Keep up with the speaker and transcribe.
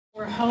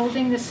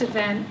holding this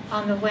event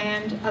on the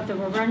land of the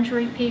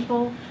Wurundjeri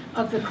people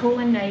of the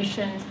Kulin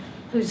Nation,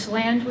 whose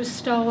land was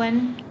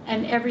stolen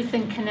and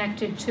everything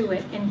connected to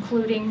it,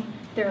 including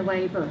their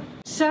labor.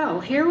 So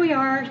here we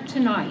are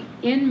tonight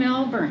in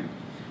Melbourne,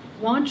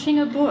 launching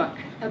a book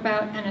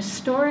about an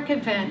historic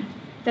event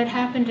that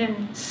happened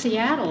in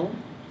Seattle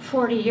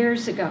 40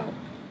 years ago.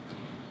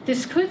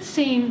 This could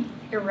seem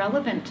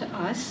irrelevant to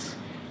us,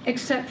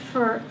 except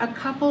for a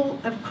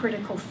couple of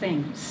critical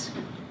things.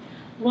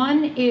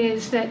 One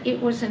is that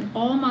it was an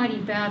almighty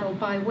battle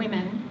by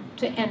women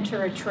to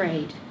enter a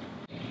trade.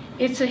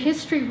 It's a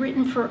history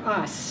written for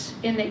us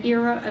in the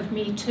era of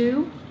Me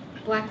Too,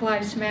 Black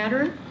Lives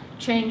Matter,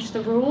 Change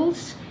the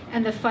Rules,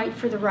 and the fight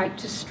for the right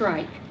to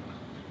strike.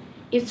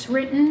 It's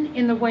written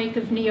in the wake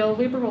of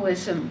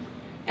neoliberalism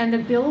and the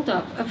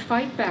buildup of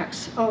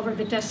fightbacks over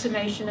the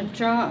decimation of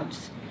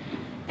jobs.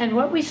 And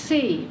what we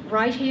see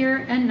right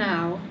here and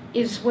now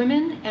is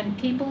women and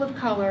people of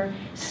color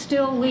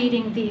still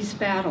leading these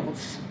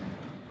battles.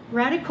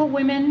 Radical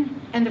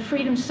Women and the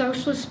Freedom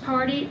Socialist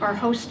Party are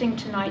hosting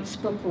tonight's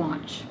book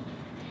launch.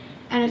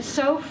 And it's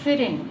so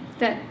fitting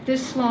that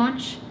this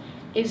launch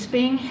is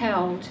being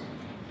held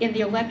in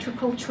the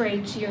Electrical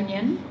Trades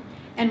Union,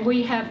 and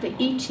we have the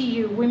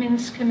ETU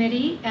Women's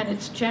Committee and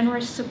its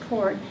generous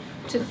support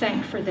to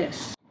thank for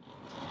this.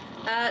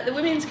 The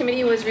Women's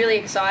Committee was really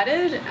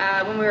excited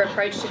when we were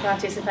approached to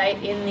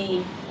participate in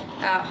the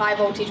High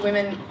Voltage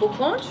Women book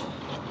launch.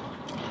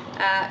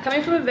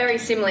 Coming from a very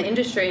similar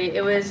industry,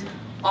 it was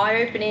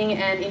eye-opening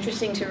and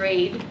interesting to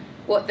read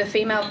what the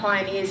female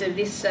pioneers of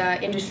this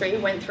industry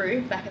went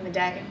through back in the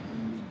day.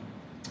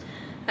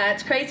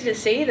 It's crazy to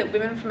see that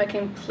women from a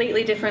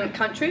completely different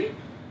country,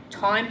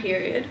 time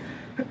period,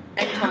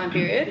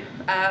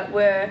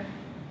 were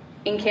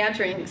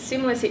encountering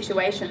similar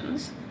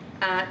situations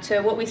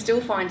to what we still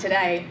find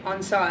today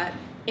on site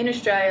in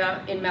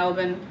Australia, in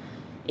Melbourne,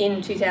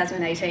 in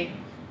 2018.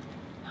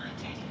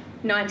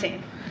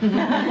 19. Good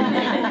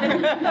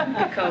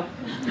call.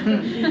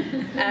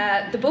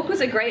 The book was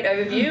a great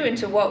overview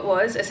into what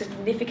was a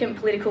significant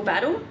political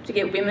battle to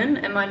get women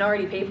and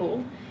minority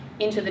people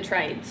into the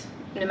trades,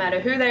 no matter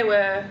who they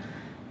were,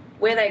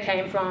 where they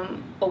came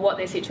from, or what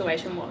their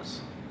situation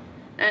was.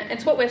 And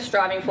it's what we're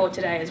striving for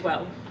today as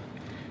well.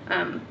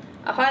 A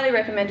highly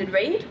recommended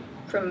read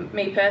from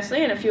me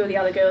personally and a few of the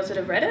other girls that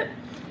have read it.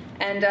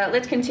 And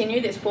let's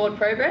continue this forward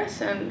progress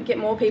and get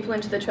more people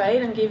into the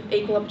trade and give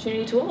equal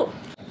opportunity to all.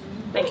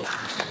 Thank you.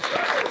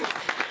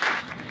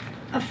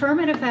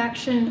 Affirmative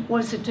action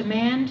was a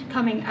demand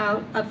coming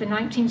out of the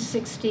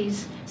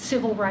 1960s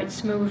civil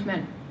rights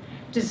movement,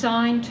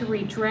 designed to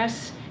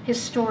redress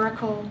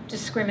historical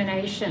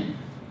discrimination.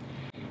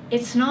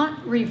 It's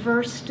not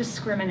reverse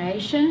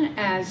discrimination,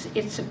 as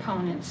its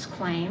opponents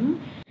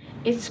claim.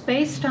 It's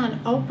based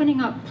on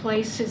opening up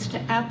places to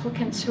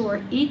applicants who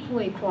are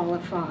equally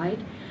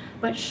qualified,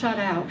 but shut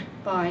out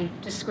by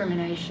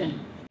discrimination.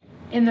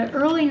 In the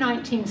early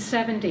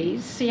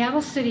 1970s,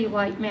 Seattle City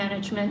Light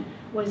Management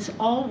was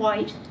all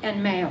white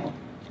and male,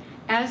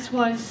 as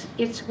was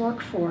its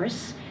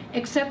workforce,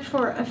 except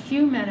for a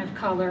few men of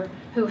color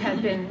who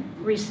had been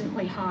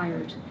recently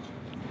hired.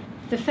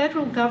 The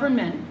federal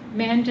government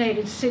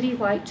mandated City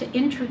Light to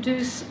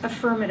introduce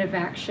affirmative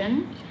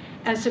action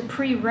as a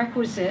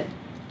prerequisite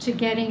to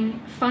getting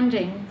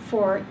funding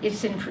for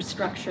its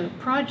infrastructure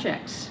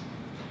projects.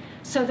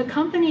 So the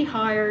company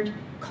hired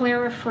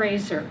Clara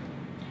Fraser,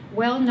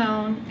 well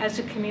known as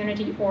a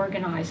community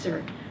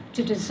organizer,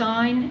 to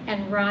design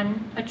and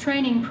run a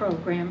training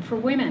program for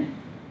women.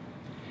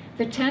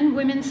 The 10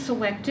 women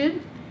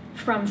selected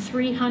from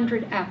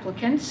 300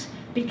 applicants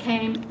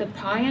became the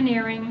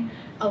pioneering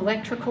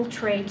electrical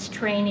trades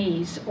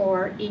trainees,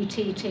 or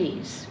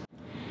ETTs.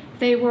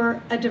 They were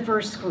a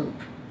diverse group,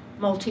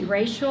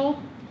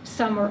 multiracial,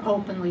 some were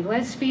openly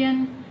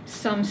lesbian,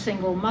 some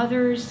single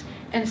mothers,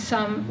 and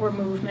some were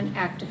movement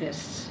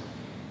activists.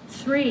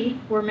 3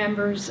 were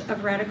members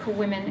of Radical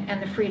Women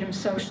and the Freedom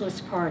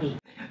Socialist Party.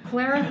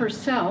 Clara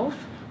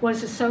herself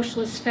was a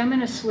socialist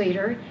feminist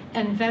leader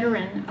and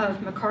veteran of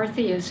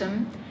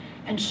McCarthyism,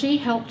 and she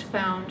helped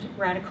found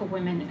Radical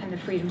Women and the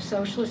Freedom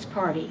Socialist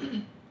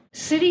Party.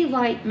 City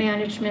Light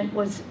Management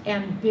was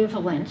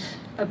ambivalent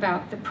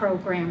about the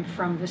program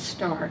from the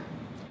start.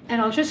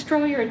 And I'll just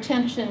draw your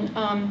attention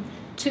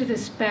to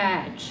this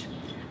badge,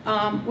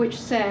 which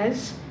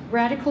says,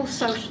 Radical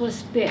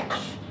Socialist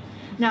Bitch.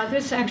 Now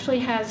this actually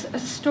has a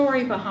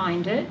story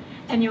behind it,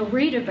 and you'll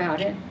read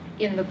about it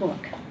in the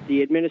book.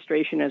 The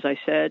administration, as I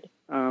said,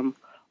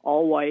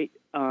 all white,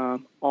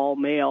 all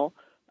male,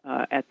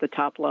 at the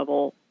top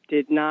level,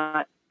 did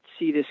not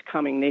see this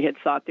coming. They had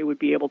thought they would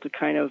be able to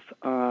kind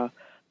of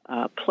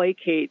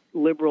placate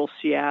liberal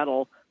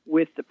Seattle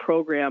with the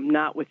program,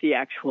 not with the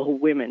actual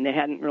women. They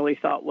hadn't really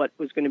thought what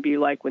was going to be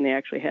like when they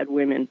actually had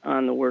women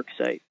on the work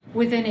site.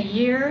 Within a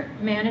year,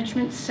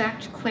 management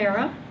sacked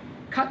Clara,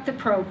 cut the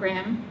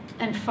program,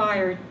 and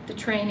fired the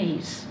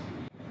trainees.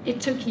 It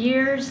took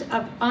years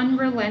of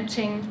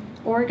unrelenting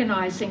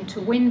organizing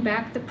to win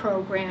back the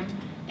program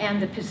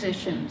and the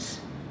positions.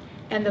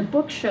 And the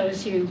book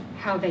shows you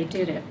how they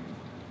did it.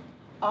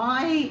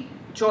 I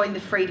joined the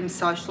Freedom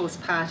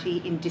Socialist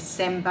Party in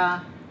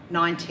December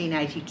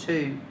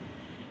 1982,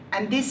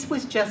 and this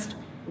was just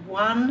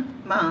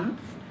 1 month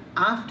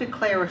after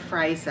Clara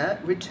Fraser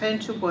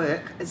returned to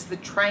work as the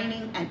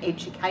Training and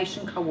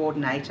Education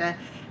Coordinator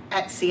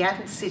at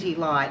Seattle City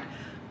Light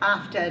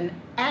after an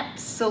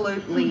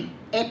absolutely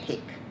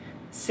epic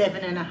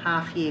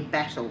 7.5-year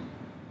battle.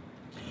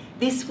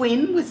 This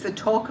win was the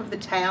talk of the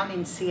town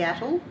in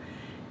Seattle,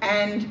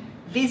 and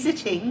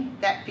visiting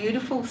that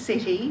beautiful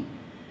city,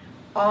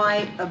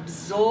 I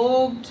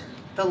absorbed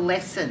the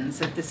lessons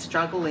of the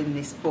struggle in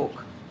this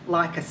book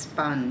like a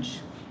sponge.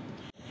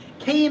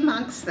 Key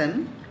amongst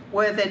them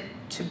were that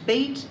to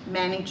beat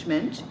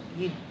management,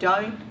 you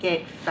don't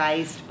get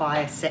fazed by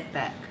a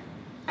setback.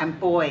 And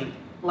boy,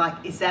 like,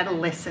 is that a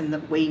lesson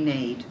that we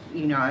need,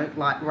 you know,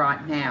 like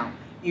right now.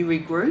 You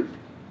regroup,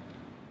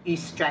 you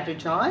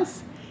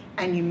strategise,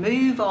 and you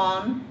move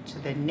on to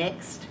the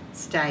next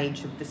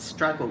stage of the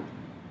struggle.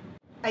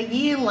 A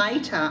year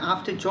later,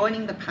 after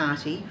joining the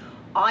party,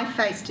 I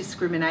faced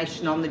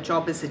discrimination on the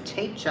job as a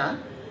teacher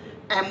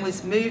and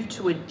was moved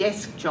to a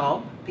desk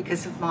job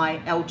because of my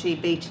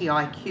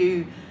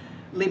LGBTIQ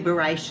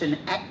liberation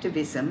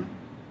activism.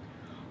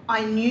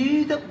 I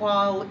knew that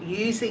while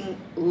using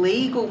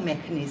legal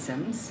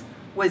mechanisms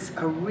was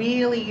a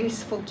really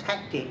useful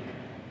tactic,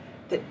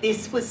 that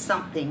this was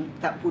something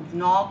that would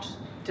not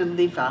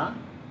deliver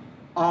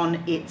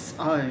on its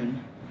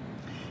own.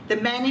 The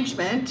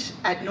management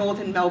at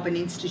Northern Melbourne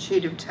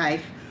Institute of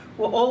TAFE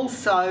were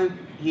also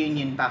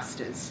union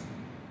busters.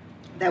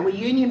 They were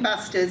union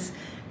busters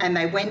and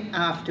they went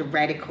after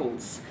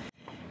radicals.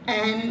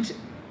 And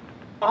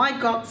I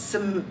got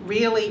some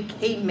really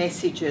key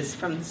messages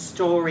from the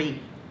story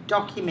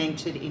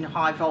documented in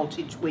High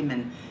Voltage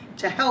Women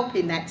to help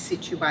in that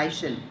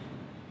situation.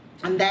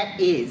 And that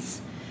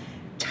is,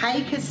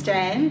 take a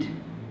stand,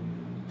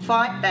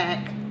 fight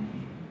back,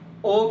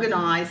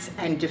 organise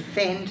and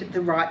defend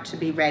the right to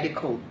be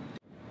radical.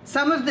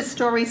 Some of the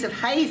stories of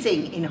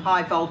hazing in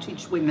High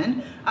Voltage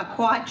Women are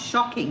quite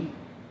shocking.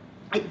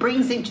 It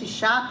brings into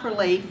sharp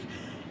relief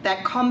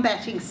that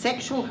combating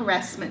sexual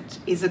harassment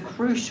is a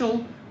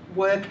crucial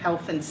work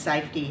health and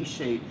safety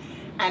issue,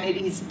 and it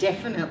is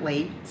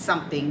definitely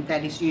something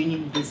that is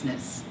union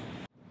business.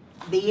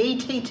 The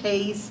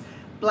ETTs,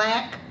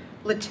 Black,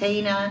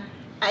 Latina,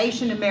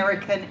 Asian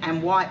American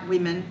and white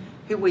women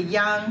who were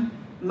young,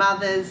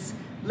 mothers,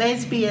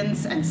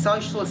 lesbians and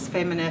socialist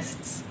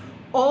feminists,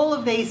 all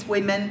of these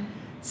women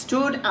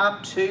stood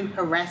up to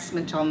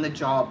harassment on the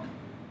job.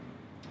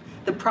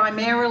 The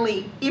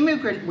primarily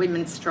immigrant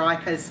women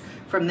strikers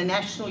from the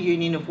National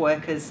Union of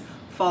Workers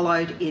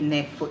followed in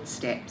their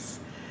footsteps.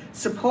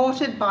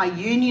 Supported by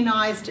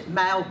unionised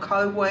male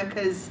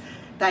co-workers,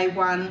 they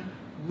won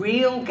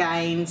real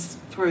gains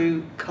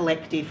through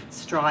collective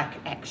strike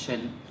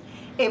action.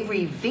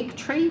 Every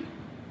victory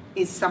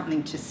is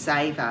something to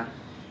savour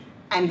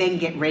and then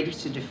get ready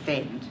to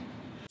defend.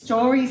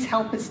 Stories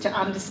help us to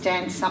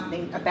understand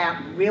something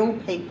about real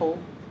people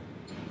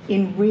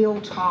in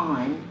real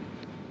time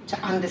to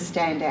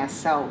understand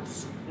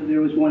ourselves.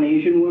 There was one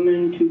Asian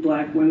woman, 2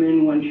 black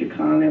women, 1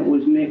 Chicana. It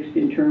was mixed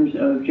in terms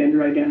of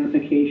gender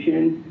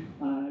identification.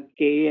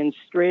 Gay and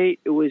straight.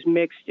 It was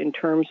mixed in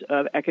terms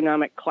of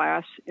economic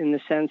class, in the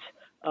sense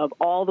of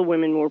all the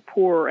women were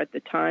poor at the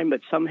time,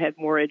 but some had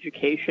more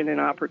education and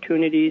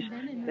opportunities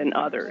than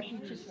others.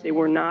 They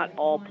were not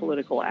all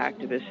political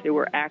activists. They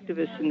were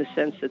activists in the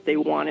sense that they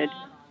wanted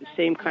the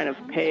same kind of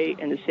pay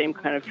and the same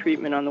kind of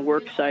treatment on the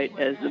work site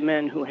as the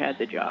men who had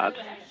the jobs.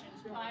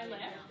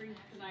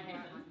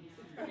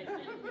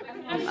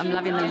 I'm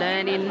loving the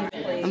learning.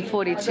 I'm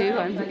 42.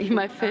 I'm in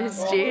my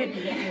first year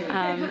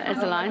as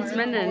a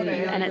linesman,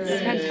 and it's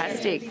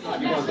fantastic.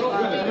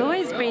 I've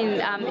always been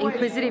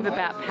inquisitive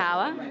about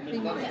power.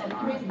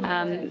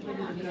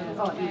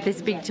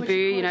 There's a big taboo,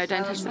 you know,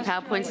 don't touch the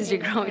PowerPoints as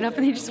you're growing up,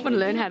 and you just want to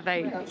learn how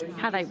they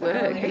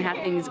work and how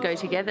things go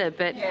together.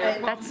 But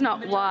that's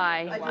not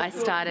why I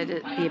started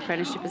the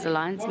apprenticeship as a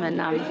linesman.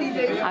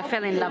 I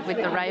fell in love with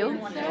the rail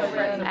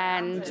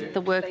and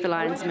the work the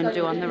linesmen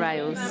do on the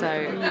rails.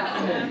 So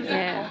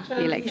yeah,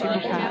 the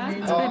electrical parts,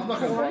 it's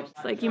good.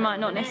 Like, you might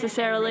not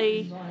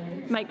necessarily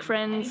make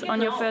friends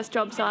on your first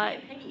job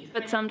site,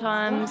 but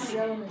sometimes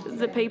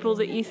the people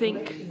that you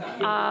think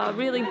are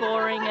really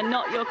boring and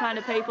not your kind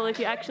of people, if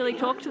you actually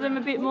talk to them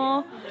a bit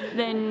more,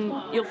 then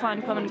you'll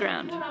find common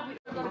ground.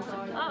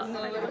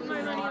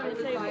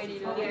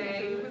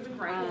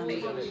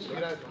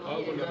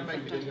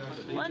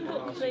 One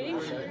book,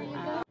 please.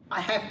 I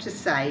have to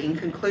say, in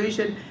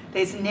conclusion,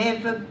 there's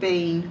never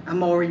been a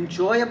more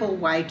enjoyable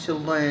way to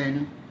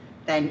learn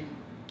than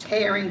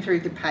tearing through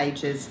the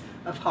pages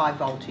of High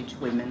Voltage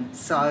Women.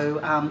 So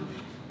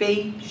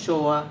be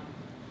sure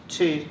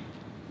to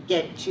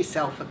get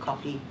yourself a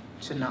copy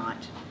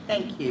tonight.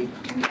 Thank you.